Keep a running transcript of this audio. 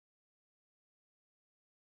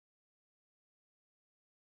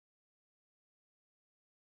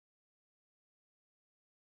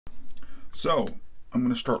So I'm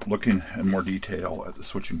going to start looking in more detail at the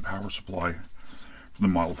switching power supply for the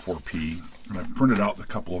Model 4P. And I've printed out a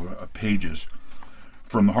couple of pages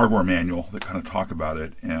from the hardware manual that kind of talk about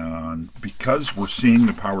it. And because we're seeing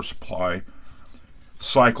the power supply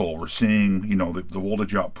cycle, we're seeing, you know, the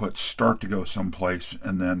voltage output start to go someplace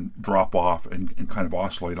and then drop off and kind of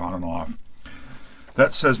oscillate on and off.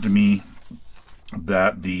 That says to me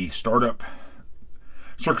that the startup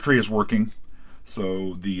circuitry is working.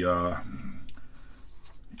 So the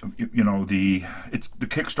the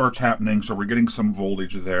kickstart's happening, so we're getting some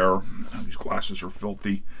voltage there. These glasses are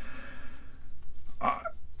filthy.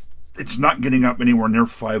 It's not getting up anywhere near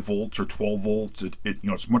 5 volts or 12 volts.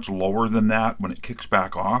 It's much lower than that when it kicks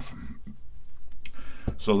back off.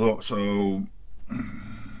 So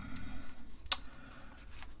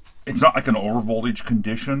it's not like an overvoltage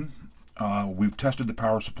condition. We've tested the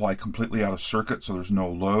power supply completely out of circuit, so there's no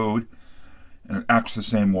load, and it acts the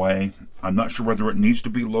same way. I'm not sure whether it needs to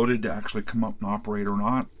be loaded to actually come up and operate or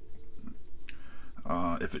not.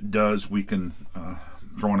 If it does, we can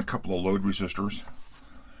throw in a couple of load resistors.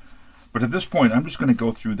 But at this point, I'm just going to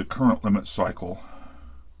go through the current limit cycle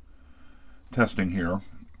testing here.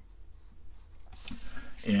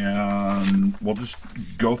 And we'll just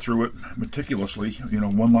go through it meticulously,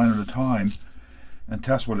 one line at a time, and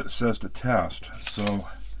test what it says to test. So,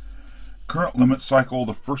 current limit cycle,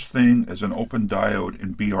 the first thing is an open diode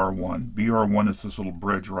in BR1. BR1 is this little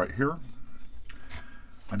bridge right here.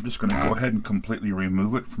 I'm just going to go ahead and completely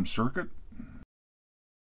remove it from circuit.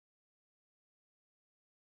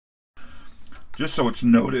 Just so it's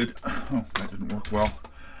noted, oh, that didn't work well.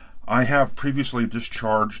 I have previously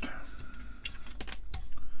discharged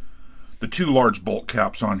the 2 large bolt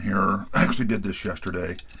caps on here. I actually did this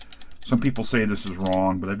yesterday. Some people say this is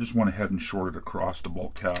wrong, but I just went ahead and shorted across the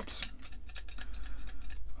bolt caps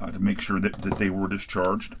to make sure that they were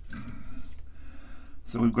discharged.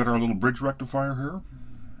 So we've got our little bridge rectifier here.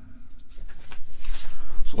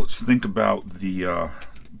 So let's think about the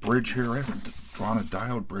bridge here. I haven't drawn a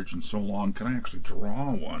diode bridge in so long. Can I actually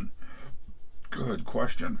draw one? Good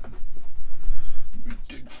question. Let me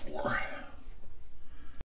dig for.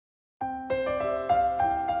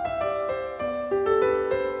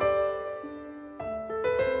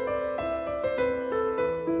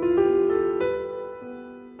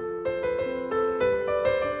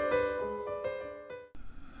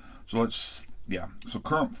 So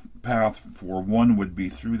current path for 1 would be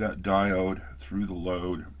through that diode, through the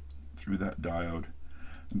load, through that diode,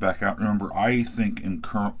 and back out. Remember, I think in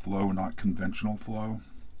current flow, not conventional flow.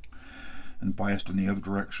 And biased in the other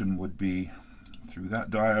direction would be through that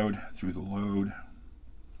diode, through the load,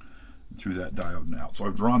 and through that diode and out. So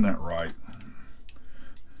I've drawn that right.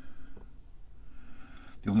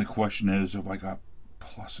 The only question is, if I got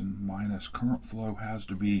plus and minus, current flow has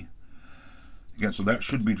to be, again, so that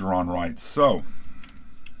should be drawn right. So,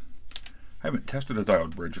 I haven't tested a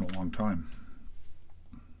diode bridge in a long time.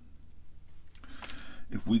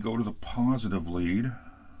 If we go to the positive lead,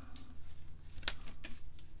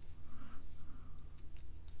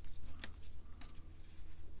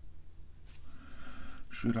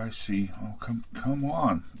 should I see, oh, come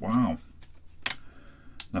on, wow.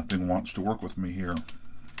 Nothing wants to work with me here.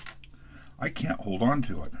 I can't hold on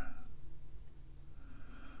to it.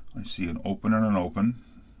 I see an open and an open.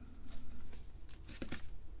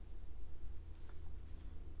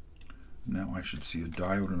 Now I should see a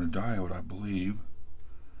diode and a diode, I believe.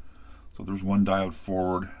 So there's one diode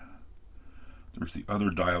forward. There's the other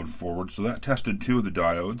diode forward. So that tested 2 of the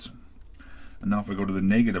diodes. And now if I go to the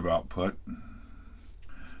negative output,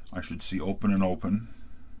 I should see open and open.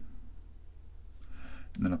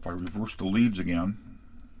 And then if I reverse the leads again,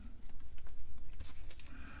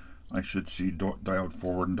 I should see diode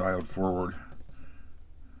forward and diode forward.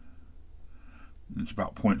 It's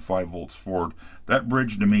about 0.5 volts forward. That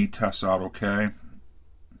bridge to me tests out okay.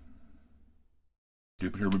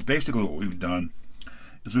 Here, but basically what we've done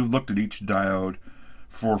is we've looked at each diode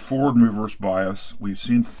for forward and reverse bias. We've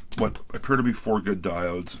seen what appear to be 4 good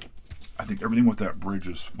diodes. I think everything with that bridge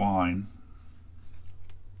is fine.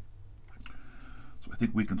 So I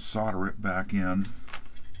think we can solder it back in.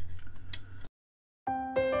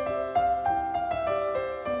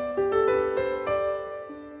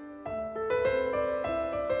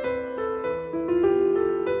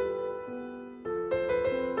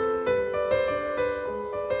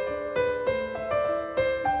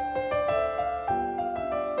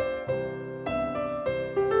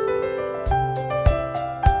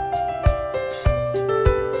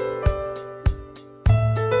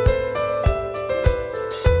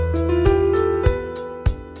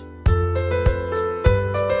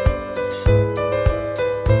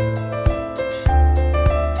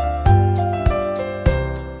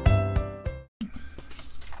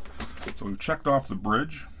 So we've checked off the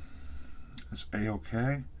bridge. It's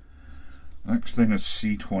A-OK. Next thing is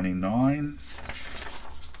C29,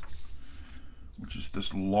 which is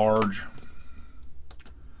this large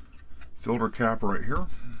filter cap right here.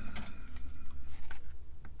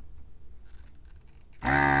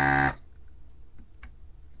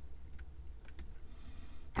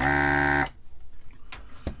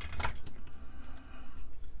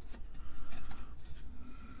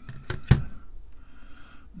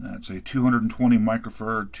 That's a 220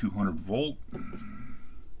 microfarad, 200 volt.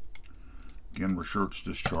 Again, we're sure it's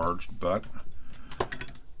discharged, but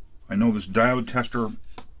I know this diode tester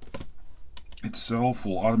itself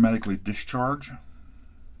will automatically discharge.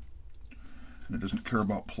 And it doesn't care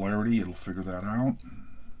about polarity, it'll figure that out.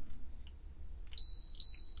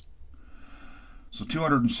 So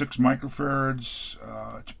 206 microfarads,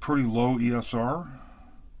 it's pretty low ESR.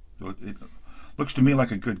 So it looks to me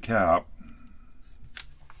like a good cap.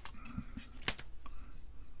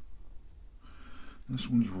 This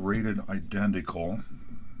one's rated identical.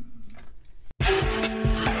 And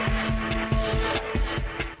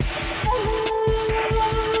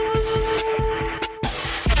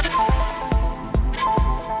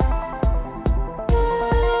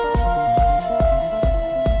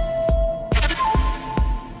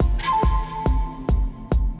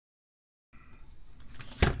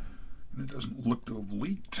it doesn't look to have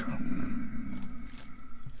leaked.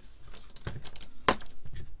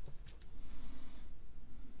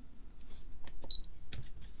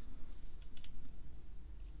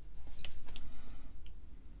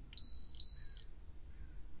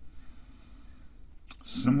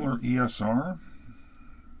 Similar ESR,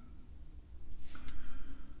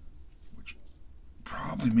 which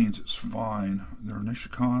probably means it's fine. They're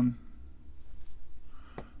Nishikon.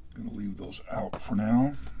 I'm going to leave those out for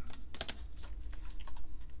now.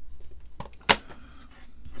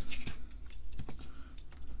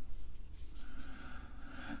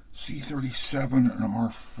 C37 and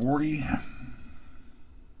R40.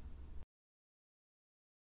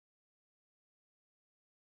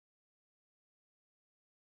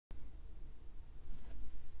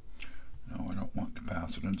 No, I don't want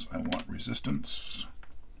capacitance, I want resistance.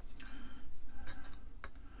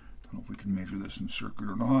 Don't know if we can measure this in circuit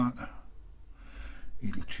or not.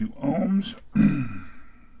 82 ohms.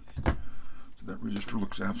 So that resistor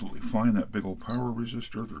looks absolutely fine. That big old power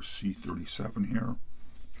resistor, there's C37 here.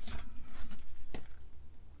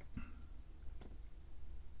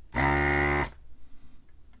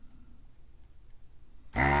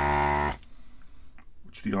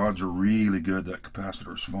 Which the odds are really good that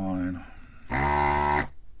capacitor's fine.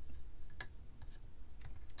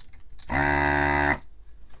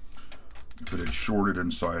 If it had shorted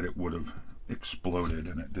inside, it would have exploded,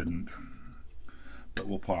 and it didn't. But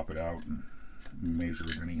we'll pop it out and measure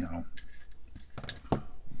it anyhow.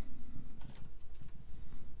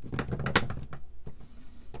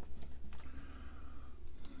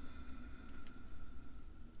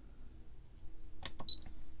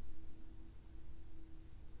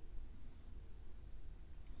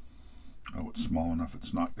 Oh, it's small enough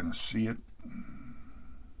it's not going to see it.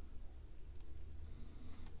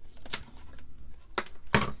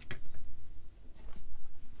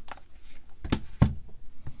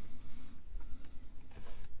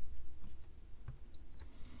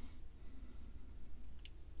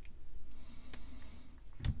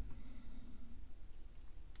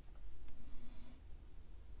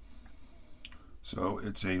 So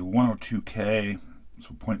it's a 102K,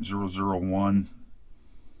 so 0.001.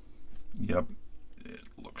 Yep, it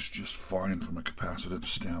looks just fine from a capacitance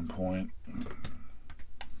standpoint.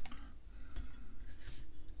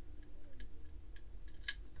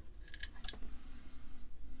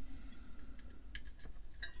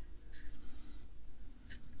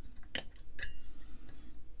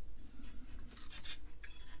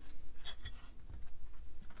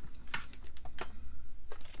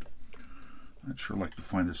 I'd sure like to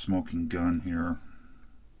find a smoking gun here.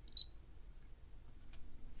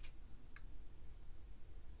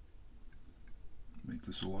 Make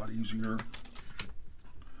this a lot easier.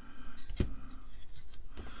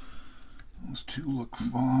 Those two look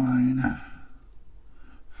fine.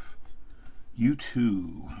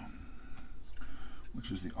 U2,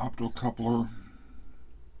 which is the optocoupler.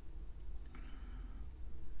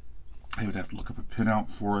 I would have to look up a pinout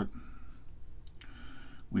for it.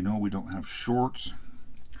 We know we don't have shorts,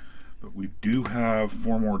 but we do have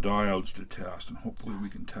 4 more diodes to test, and hopefully we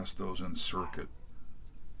can test those in circuit.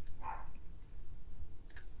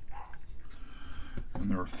 And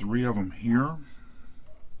there are 3 of them here.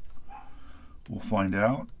 We'll find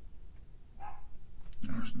out.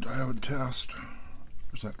 There's diode test.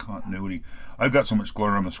 There's that continuity. I've got so much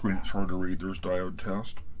glare on the screen it's hard to read. There's diode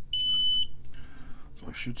test. So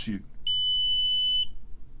I should see.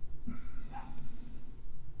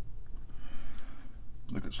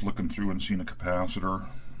 Look, it's looking through and seeing a capacitor.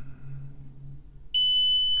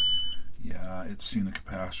 Yeah, it's seen a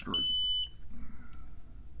capacitor.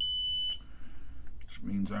 Which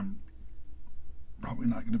means I'm probably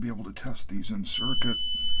not going to be able to test these in circuit.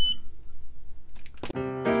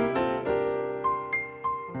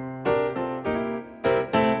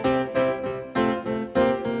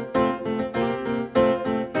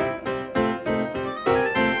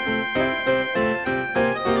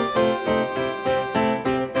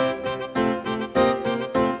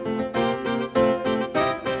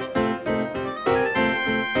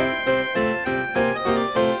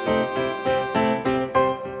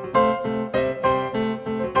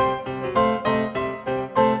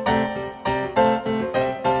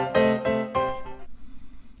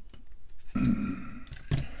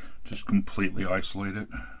 Just completely isolate it.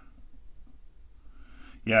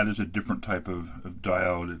 Yeah, it is a different type of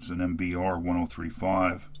diode. It's an MBR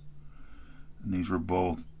 1035, and these are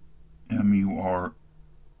both MUR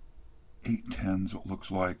 810s, it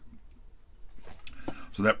looks like.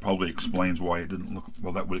 So that probably explains why it didn't look,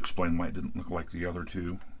 well, that would explain why it didn't look like the other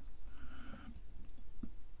two.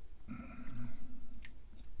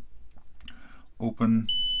 Open.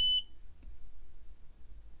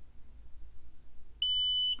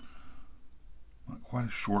 Not quite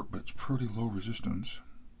as short, but it's pretty low resistance.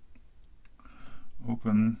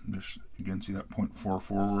 Open. This, again, see that 0.4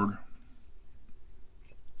 forward.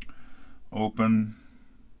 Open.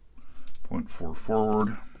 0.4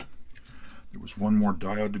 forward. There was one more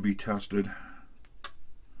diode to be tested.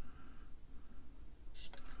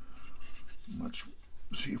 Let's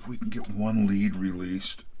see if we can get one lead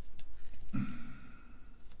released.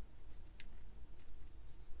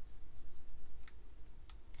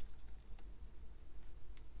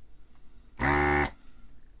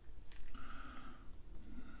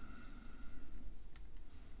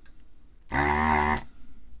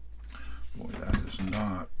 Boy, that is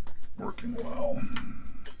not working well.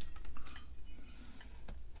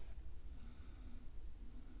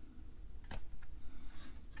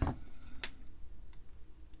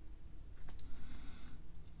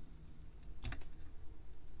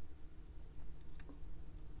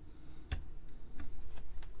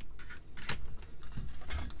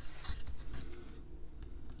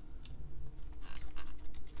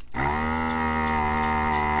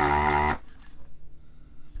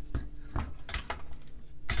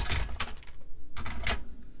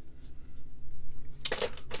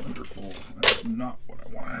 Wonderful. That's not what I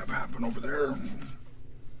want to have happen over there.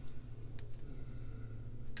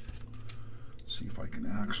 See if I can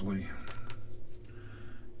actually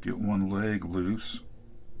get one leg loose.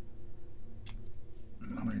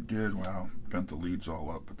 And I did. Wow, bent the leads all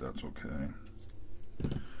up, but that's okay.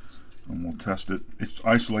 And we'll test it. It's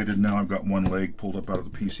isolated now. I've got one leg pulled up out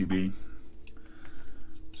of the PCB.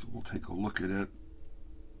 So we'll take a look at it.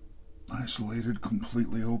 Isolated,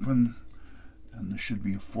 completely open. And this should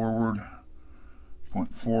be a forward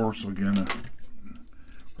 0.4. So again, a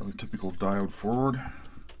rather typical diode forward.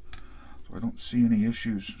 So I don't see any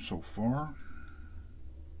issues so far.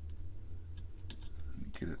 Let me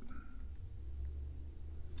get it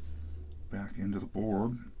back into the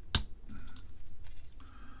board.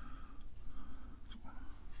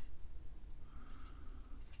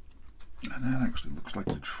 And that actually looks like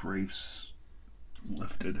the trace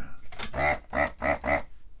lifted.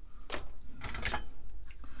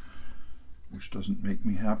 Which doesn't make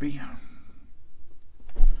me happy.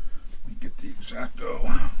 Let me get the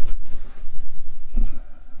X-Acto.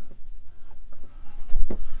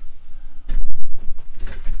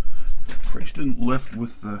 Trace didn't lift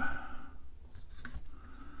with the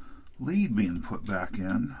lead being put back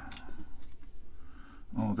in.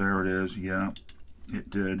 Oh, there it is. Yeah, it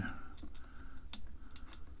did.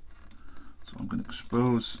 So I'm going to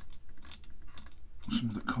expose some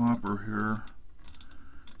of the copper here.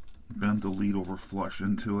 Bend the lead over flush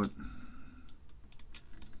into it.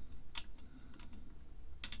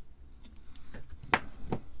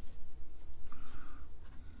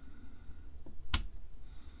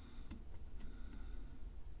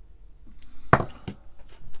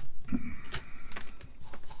 And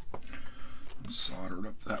solder it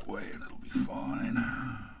up that way and it'll be fine.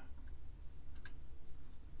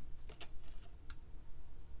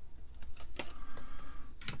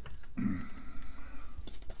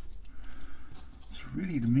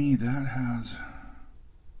 Really, to me, that has,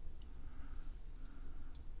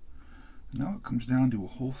 now it comes down to a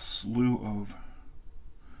whole slew of,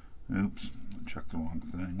 oops, check the wrong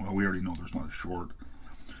thing. Well, we already know there's not a short.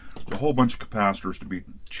 There's a whole bunch of capacitors to be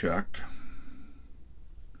checked.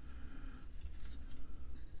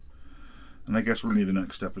 And I guess really the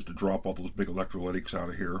next step is to drop all those big electrolytics out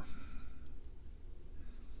of here.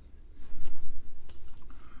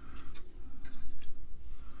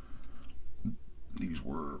 These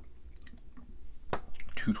were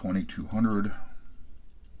 220, 200.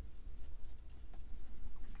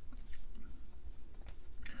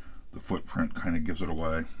 The footprint kind of gives it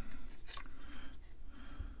away.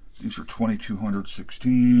 These are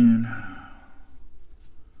 2216.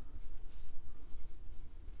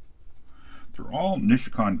 They're all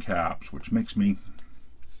Nishikon caps, which makes me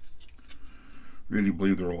really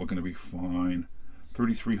believe they're all going to be fine.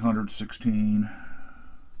 3316.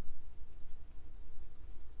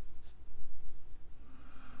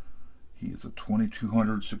 He is a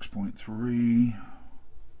 2200 6.3.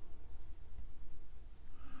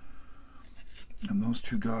 And those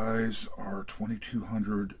two guys are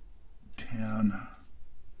 2200 10.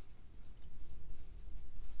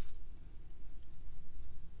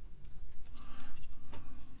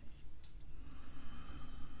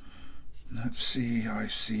 Let's see, I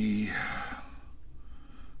see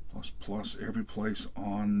plus every place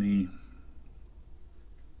on the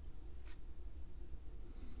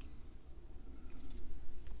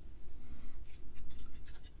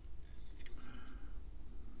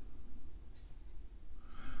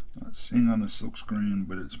not seeing on the silk screen,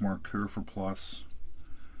 but it's marked here for plus.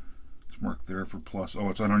 It's marked there for plus. Oh,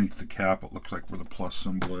 it's underneath the cap. It looks like where the plus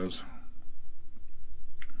symbol is.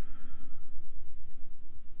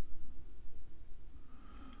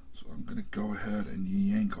 So I'm going to go ahead and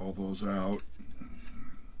yank all those out.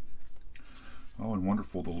 Oh, and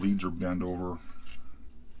wonderful, the leads are bent over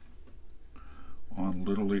on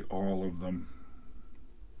literally all of them.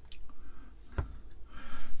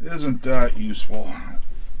 Isn't that useful?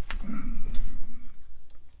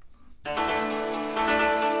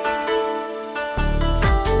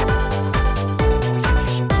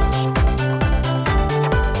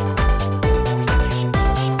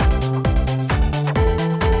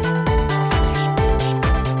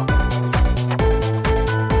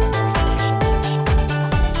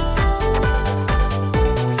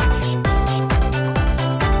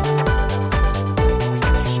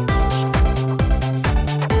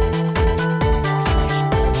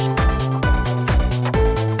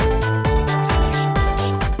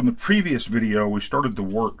 Previous video we started the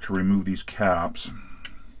work to remove these caps,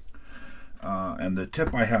 and the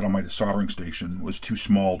tip I had on my soldering station was too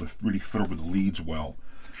small to really fit over the leads well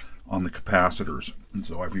on the capacitors, and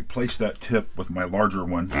so I've replaced that tip with my larger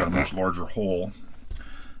one, got a much larger hole.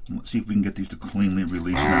 And let's see if we can get these to cleanly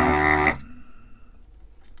release now.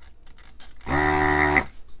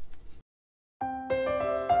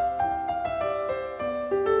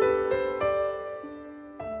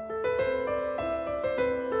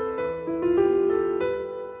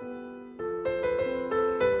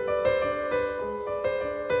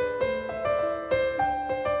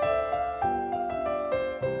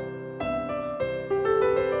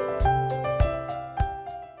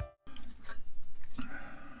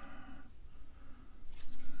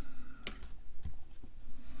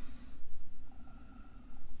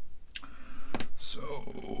 So,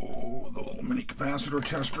 the little mini capacitor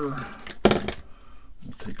tester,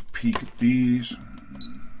 we'll take a peek at these,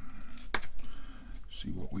 see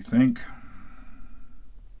what we think.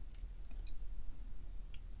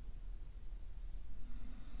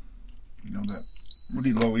 You know, that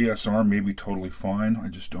really low ESR may be totally fine, I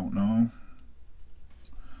just don't know.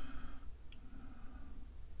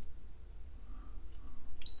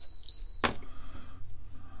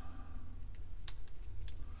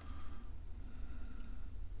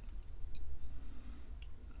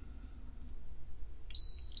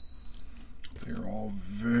 They're all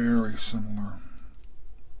very similar.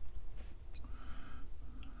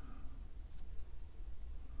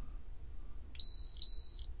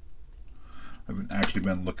 I haven't actually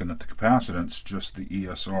been looking at the capacitance, just the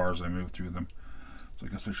ESR as I move through them. So I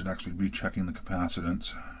guess I should actually be checking the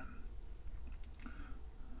capacitance.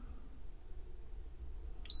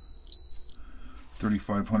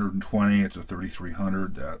 $3,520, it's a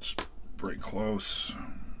 3,300, that's very close.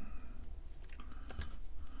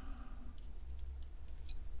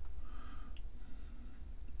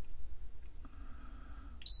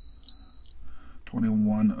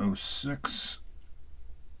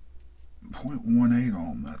 $2,106.18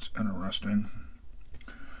 ohm, that's interesting.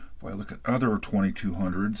 If I look at other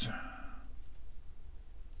 2200s,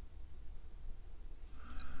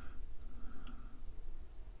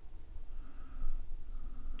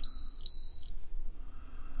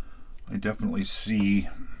 I definitely see,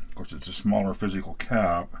 of course it's a smaller physical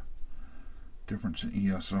cap, difference in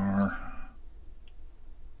ESR.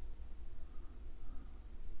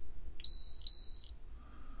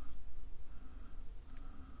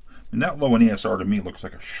 And that low in ESR to me looks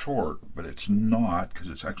like a short, but it's not, because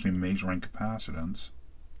it's actually measuring capacitance.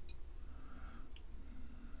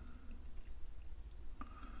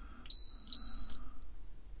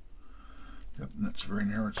 Yep, and that's very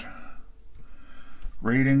near its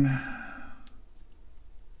rating.